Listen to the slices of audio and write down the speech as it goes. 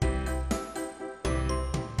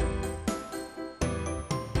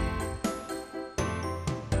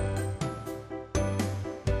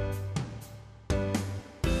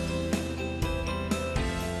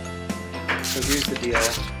So here's the deal.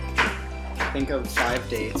 Think of 5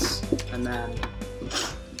 dates, and then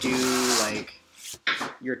do like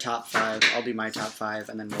your top 5. I'll do my top 5,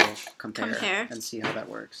 and then we'll compare. And see how that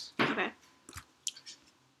works. Okay.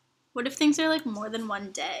 What if things are like more than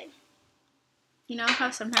one day? You know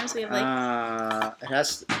how sometimes we have like... it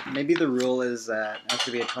has... Maybe the rule is that it has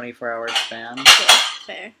to be a 24-hour span.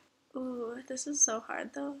 Fair. Ooh, this is so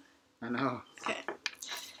hard though. I know. Okay.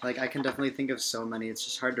 Like, I can definitely think of so many. It's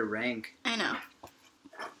just hard to rank. I know.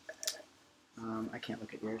 I can't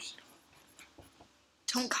look at yours.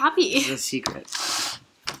 Don't copy. This is a secret.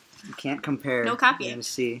 You can't compare. No copying. Let me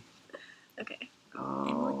see. Okay. Oh.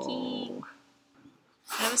 I'm looking.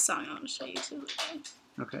 I have a song I want to show you too.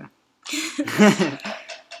 Okay.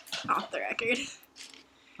 Off the record.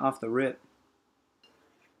 Off the rip.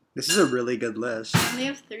 This is a really good list. I only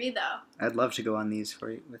have 3 though. I'd love to go on these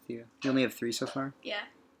with you. You only have 3 so far? Yeah.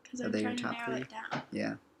 Because I'm trying to narrow it down.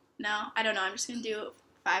 Yeah. No, I don't know. I'm just going to do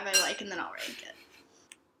 5 I like and then I'll rank it.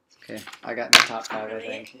 Okay. I got my top 5, really? I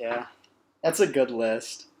think. Yeah. That's a good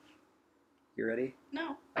list. You ready?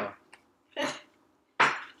 No. Oh.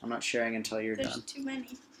 I'm not sharing until you're done. There's too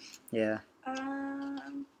many. Yeah.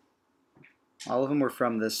 All of them were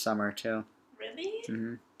from this summer, too. Really?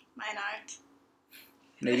 Mm-hmm. Mine aren't.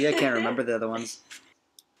 Maybe I can't remember the other ones.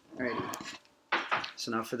 Alrighty.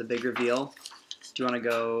 So now for the big reveal. Do you want to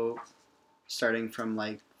go starting from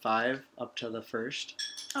like 5 up to the first?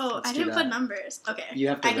 Oh, I didn't put numbers. Okay. You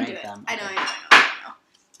have to rank them. I know.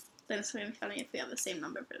 Then it's going to be funny if we have the same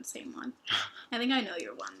number for the same one. I think I know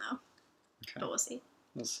your one though. Okay. But we'll see.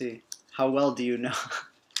 We'll see. How well do you know?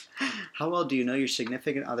 How well do you know your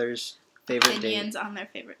significant other's favorite opinions on their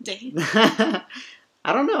favorite date? I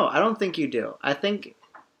don't know. I don't think you do. I think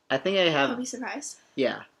I have. I'll be surprised.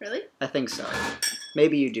 Yeah. Really? I think so.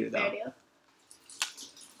 Maybe you do though. Fair deal.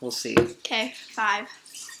 We'll see. Okay, 5.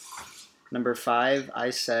 Number 5, I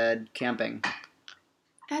said camping.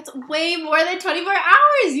 That's way more than 24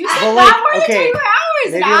 hours. You said more than 24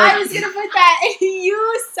 hours. And I was going to put that, and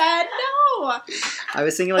you said no. I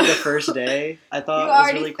was thinking like the first day, I thought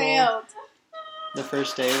was really cool. You already failed. The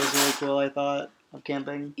first day was really cool, I thought, of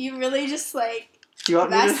camping. You really just like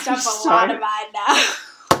messed up a lot of mine now.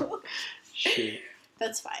 Shoot.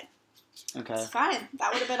 That's fine. Okay. It's fine.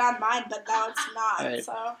 That would have been on mine, but now it's not. Right.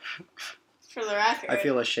 So, for the record. I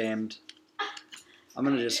feel ashamed. I'm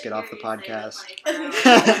going to just get off the podcast.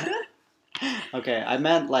 Okay, I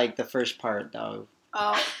meant like the first part though.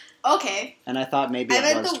 Oh, okay. And I thought maybe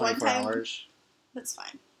it was 24 hours. That's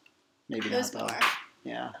fine. Maybe not though. More.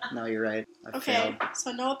 Yeah, no, you're right. I failed.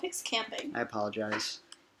 So Noah picks camping. I apologize.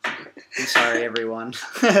 I'm sorry, everyone.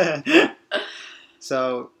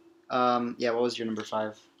 So, yeah, what was your number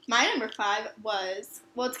 5? My number 5 was,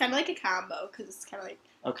 well, it's kind of like a combo, because it's kind of like,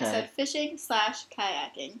 I said fishing /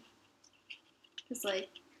 kayaking. It's like,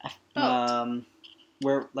 boat.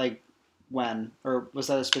 Where, like, when? Or was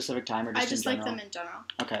that a specific time or just in general? I just like them in general.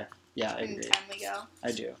 Okay, yeah, I agree. Anytime we go.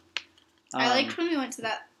 I do. I liked when we went to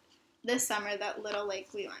this summer, that little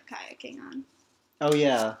lake we went kayaking on. Oh,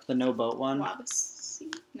 yeah, the no boat one?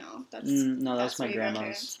 Wabasee? No, that's... no, that's my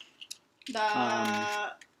grandma's.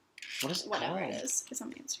 What is it whatever called? it is. It's on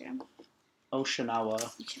my Instagram. Oshinawa.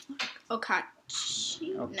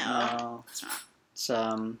 Okachi? No, it's not. It's,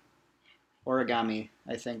 Origami,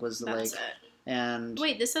 I think, was the lake. That's it. And...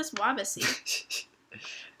 Wait, this says Wabasee.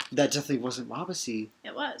 That definitely wasn't Wabasee.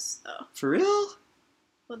 It was, though. For real?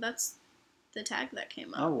 Well, that's the tag that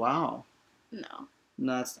came up. Oh, wow. No.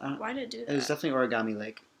 No, that's... Why did it do that? It was definitely Origami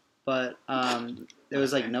Lake. But, there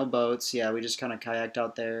was, like, no boats. Yeah, we just kind of kayaked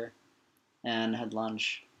out there and had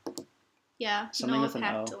lunch. Yeah, something with an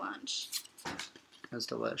packed O. to lunch. It was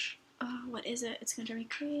delish. Oh, what is it? It's gonna drive me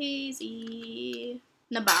crazy.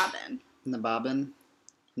 Nababin.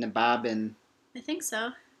 Nababin. I think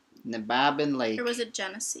so. Nababin Lake. Or was it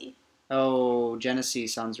Genesee? Oh, Genesee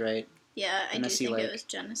sounds right. Yeah, Genesee I do think Lake. it was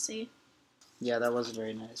Genesee. Yeah, that was a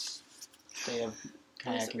very nice day of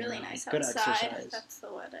kayaking. It was really nice Good outside. exercise. That's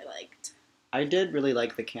the one I liked. I did really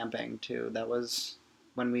like the camping, too. That was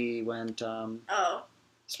when we went... oh.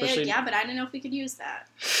 Especially... Yeah, but I didn't know if we could use that.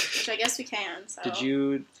 Which I guess we can, so... Did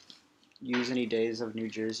you use any days of New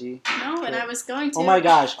Jersey? No, and I was going to. Oh my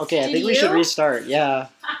gosh. Okay, I think we should restart. Yeah.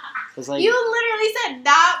 Like, you literally said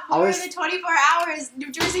not more than 24 hours. New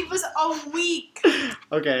Jersey was a week.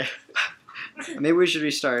 Okay. Maybe we should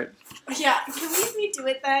restart. Yeah, can we redo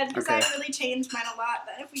it then? Because I really changed mine a lot,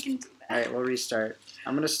 then if we can do that. Alright, we'll restart.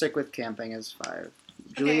 I'm going to stick with camping as 5.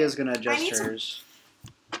 Julia's going to adjust hers.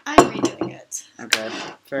 I'm redoing it. Okay,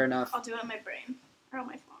 fair enough. I'll do it on my brain. Or on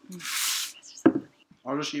my phone.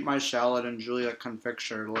 I'll just eat my salad and Julia can fix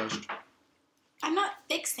her list. I'm not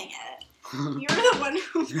fixing it. You're the one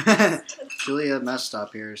who Julia messed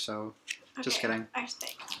up here, so just kidding. I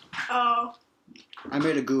think. Oh. I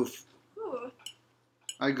made a goof. Ooh.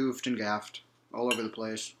 I goofed and gaffed all over the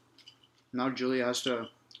place. Now Julia has to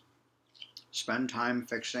spend time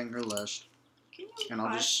fixing her list. And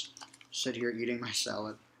I'll just sit here eating my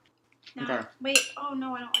salad. No, okay. Wait. Oh,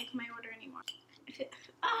 no, I don't like my order anymore.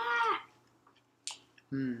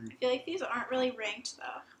 I feel like these aren't really ranked,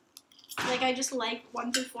 though. Like, I just like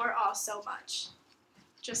 1 through 4 all so much.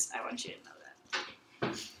 Just, I want you to know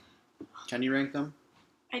that. Can you rank them?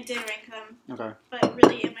 I did rank them. Okay. But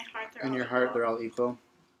really, in my heart, they're all in your heart, they're all equal?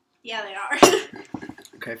 Yeah, they are.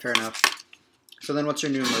 Okay, fair enough. So then what's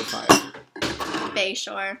your new number 5?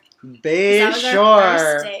 Bayshore. Bayshore! That was our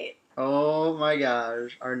first date. Oh my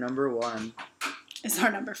gosh. Our number 1. It's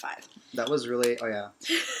our number 5. That was really... Oh, yeah.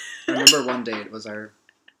 Our number 1 date was our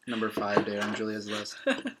number 5 date on Julia's list.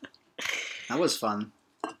 That was fun.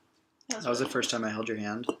 That was the first time I held your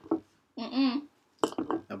hand. Mm-mm.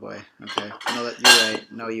 Oh, boy. Okay. No, you're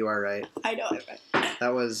right. No, you are right. I know I'm right.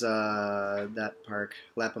 That was that park.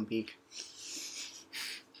 Lapham Peak.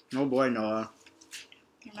 Oh, boy, Noah.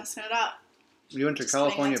 You're messing it up. We went to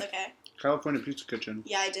California. California Pizza Kitchen.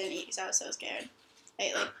 Yeah, I didn't eat because I was so scared. I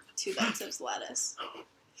ate like 2 bites of lettuce.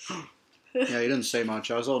 Yeah, you didn't say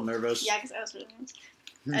much. I was a little nervous. Yeah, because I was really nervous.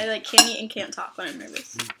 I like can't eat and can't talk when I'm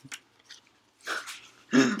nervous.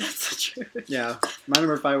 That's the truth. Yeah, my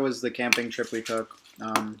number 5 was the camping trip we took.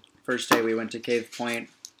 First day we went to Cave Point,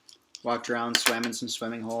 walked around, swam in some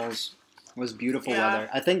swimming holes. It was beautiful weather.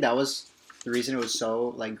 I think that was the reason it was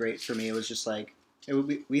so like great for me. It was just like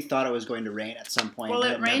we thought it was going to rain at some point. Well,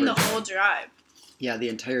 it rained the whole drive. Yeah, the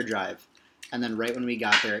entire drive. And then right when we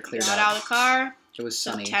got there, it cleared out. Got out of the car. It was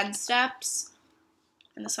sunny. 10 steps,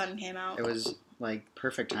 and the sun came out. It was like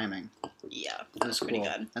perfect timing. Yeah, it was pretty cool.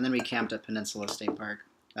 Good. And then we camped at Peninsula State Park.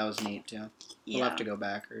 That was neat too. Yeah. We'll have to go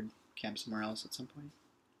back or camp somewhere else at some point.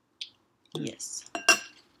 Yes.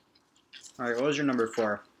 All right, what was your number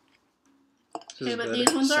 4? Okay, but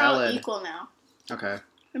these ones are all equal now. Okay.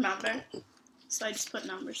 Remember? So I just put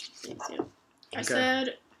numbers to please you. I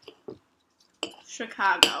said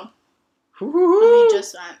Chicago. Woo-hoo-hoo! We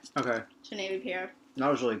just went to Navy Pier. That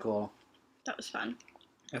was really cool. That was fun.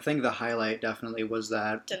 I think the highlight definitely was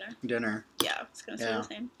that dinner. Yeah, I was going to say the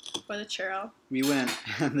same. Or the churro. We went,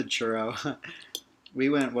 and the churro. We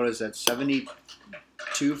went, what is that,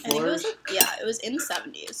 72 floors? It was in the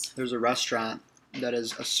 70s. There's a restaurant that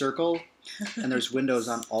is a circle, and there's windows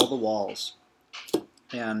on all the walls.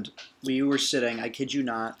 And we were sitting, I kid you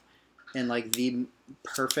not, in like the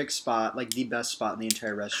perfect spot, like the best spot in the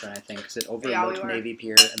entire restaurant, I think, because it overlooked Navy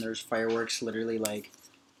Pier, and there's fireworks literally like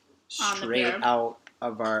straight out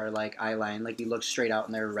of our like eye line. Like we looked straight out,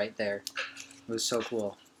 and they're right there. It was so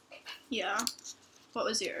cool. Yeah. What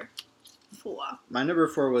was your 4? My number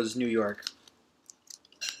 4 was New York.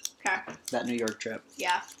 Okay. That New York trip.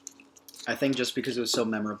 Yeah. I think just because it was so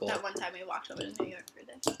memorable. That one time we walked over to New York for a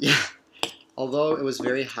day. Yeah. Although it was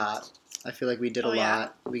very hot, I feel like we did a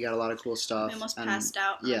lot. We got a lot of cool stuff. We almost passed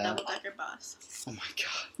out on a double-decker bus. Oh my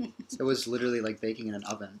god. It was literally like baking in an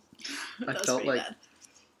oven. I felt like bad.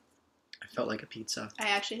 I felt like a pizza. I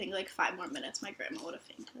actually think like 5 more minutes my grandma would have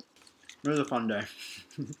fainted. It was a fun day.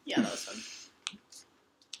 Yeah, that was fun.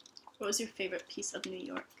 What was your favorite piece of New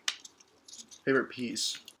York? Favorite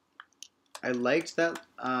piece? I liked that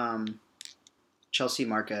Chelsea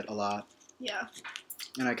Market a lot. Yeah.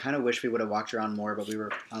 And I kind of wish we would have walked around more, but we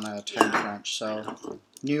were on a time crunch. So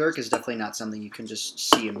New York is definitely not something you can just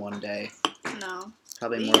see in one day. No.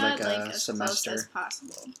 Probably more like a as semester. Close as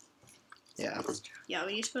possible. Yeah. Yeah,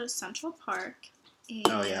 we used to go to Central Park. And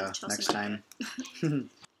Chelsea next Market. Time.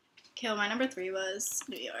 Okay, well, my number 3 was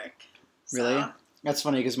New York. So. Really? That's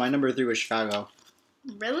funny because my number 3 was Chicago.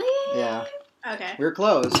 Really? Yeah. Okay. We were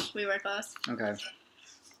close. We were close. Okay.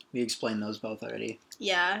 We explained those both already.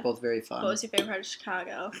 Yeah. Both very fun. What was your favorite part of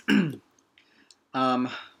Chicago?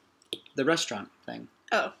 The restaurant thing.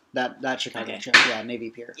 Oh. That Chicago trip. Yeah, Navy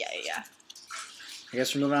Pier. Yeah. I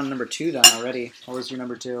guess we're moving on to number 2 then already. What was your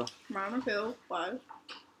number 2? My number 2 was...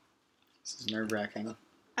 This is nerve-wracking.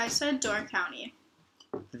 I said Door County.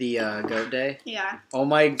 The Goat Day? Yeah. Oh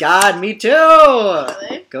my god, me too!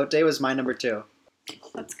 Really? Goat Day was my number 2.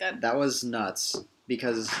 That's good. That was nuts.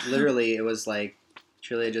 Because literally it was like,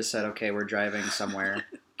 Julia just said, okay, we're driving somewhere.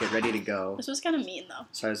 Get ready to go. This was kind of mean though.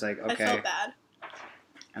 So I was like, okay. I felt bad.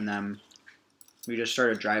 And then we just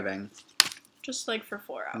started driving. Just like for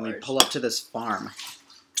 4 hours. And we pull up to this farm.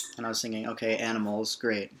 And I was thinking, okay, animals,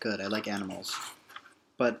 great, good, I like animals.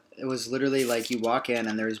 But it was literally like you walk in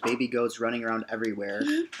and there's baby goats running around everywhere.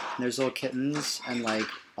 And there's little kittens and like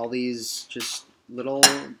all these just little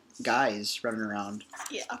guys running around.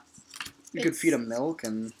 Yeah. You could feed them milk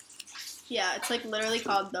and... Yeah, it's like literally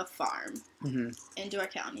called The Farm in Door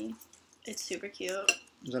County. It's super cute.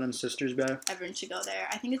 Is that in Sisters Bay? Everyone should go there.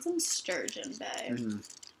 I think it's in Sturgeon Bay.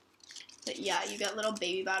 But yeah, you get little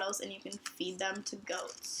baby bottles and you can feed them to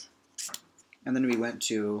goats. And then we went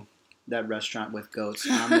to that restaurant with goats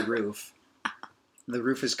on the roof. The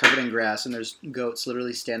roof is covered in grass and there's goats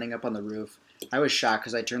literally standing up on the roof. I was shocked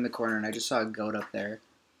because I turned the corner and I just saw a goat up there.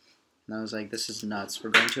 And I was like, this is nuts. We're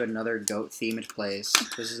going to another goat-themed place.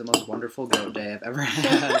 This is the most wonderful goat day I've ever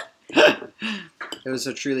had. It was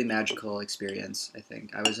a truly magical experience, I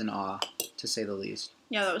think. I was in awe, to say the least.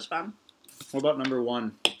 Yeah, that was fun. What about number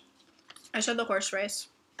 1? I said the horse race.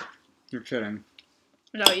 You're kidding.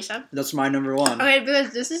 Is that what you said? That's my number 1. Okay,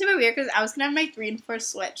 because this is super weird because I was going to have my 3 and 4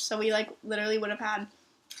 switch. So we, like, literally would have had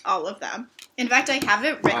all of them. In fact, I have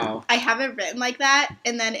it written. Wow. I have it written like that.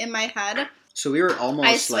 And then in my head... So we were almost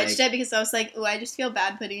I switched it because I was like, ooh, I just feel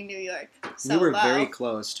bad putting New York so low. We were low. very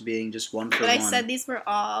close to being just 1 for 1. But I said these were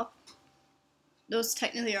all... Those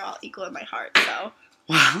technically are all equal in my heart, so...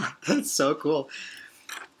 Wow, that's so cool.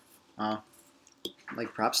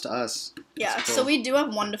 Like, props to us. Yeah, cool. So we do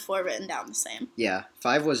have 1 to 4 written down the same. Yeah,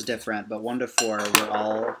 5 was different, but 1 to 4 were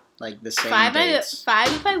all, like, the same 5 dates. 5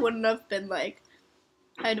 if I wouldn't have been, like...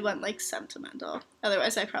 I'd went, like, sentimental.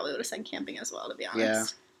 Otherwise, I probably would have said camping as well, to be honest. Yeah.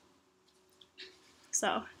 So.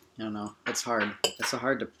 I don't know. It's hard. It's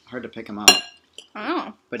hard to pick them out. I don't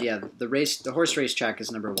know. But yeah, the horse race track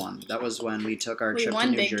is number 1. That was when we took our trip to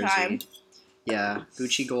New Jersey. Time. Yeah,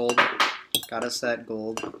 Gucci Gold got us that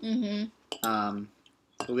gold.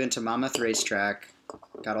 We went to Monmouth Racetrack,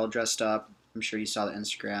 got all dressed up. I'm sure you saw the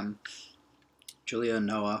Instagram. Julia and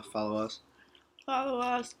Noah, follow us. Follow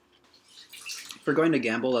us. If we're going to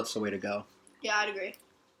gamble, that's the way to go. Yeah, I'd agree.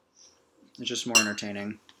 It's just more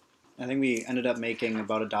entertaining. I think we ended up making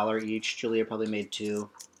about $1 each. Julia probably made 2.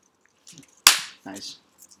 Nice.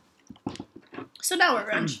 So now we're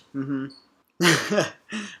rich.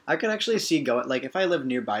 I could actually see going, like, if I lived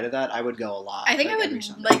nearby to that, I would go a lot. I think I would,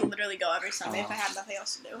 like, literally go every Sunday if I had nothing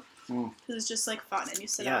else to do. Because it's just, like, fun, and you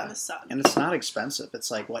sit out in the sun. And it's not expensive. It's,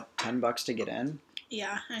 like, what, $10 to get in?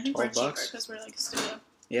 Yeah, I think we're cheaper because we're, like, a studio.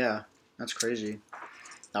 Yeah, that's crazy.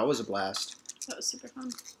 That was a blast. That was super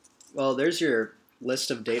fun. Well, there's your list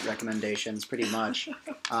of date recommendations, pretty much.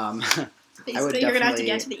 Basically, you're going to have to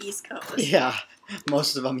get to the East Coast. Yeah,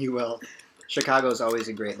 most of them you will. Chicago is always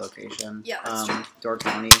a great location. Yeah, that's true. Door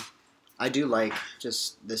County. I do like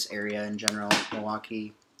just this area in general,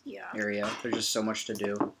 Milwaukee area. There's just so much to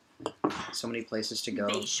do. So many places to go.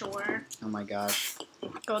 Bayshore. Oh my gosh.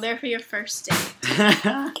 Go there for your first date.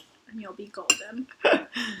 And you'll be golden.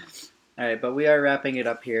 Alright, but we are wrapping it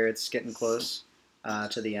up here. It's getting close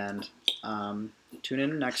to the end. Tune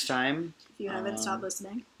in next time. If you haven't stopped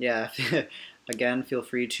listening. Yeah. Again, feel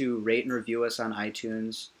free to rate and review us on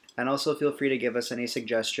iTunes. And also feel free to give us any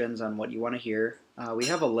suggestions on what you want to hear. We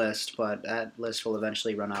have a list, but that list will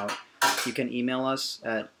eventually run out. You can email us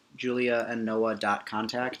at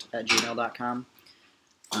juliaandnoah.contact@gmail.com.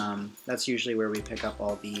 That's usually where we pick up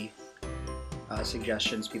all the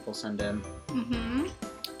suggestions people send in.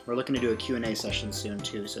 We're looking to do a Q&A session soon,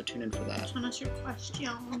 too, so tune in for that. Send us your questions.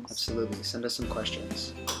 Absolutely. Send us some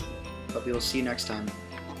questions. But we will see you next time.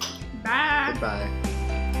 Bye. Goodbye.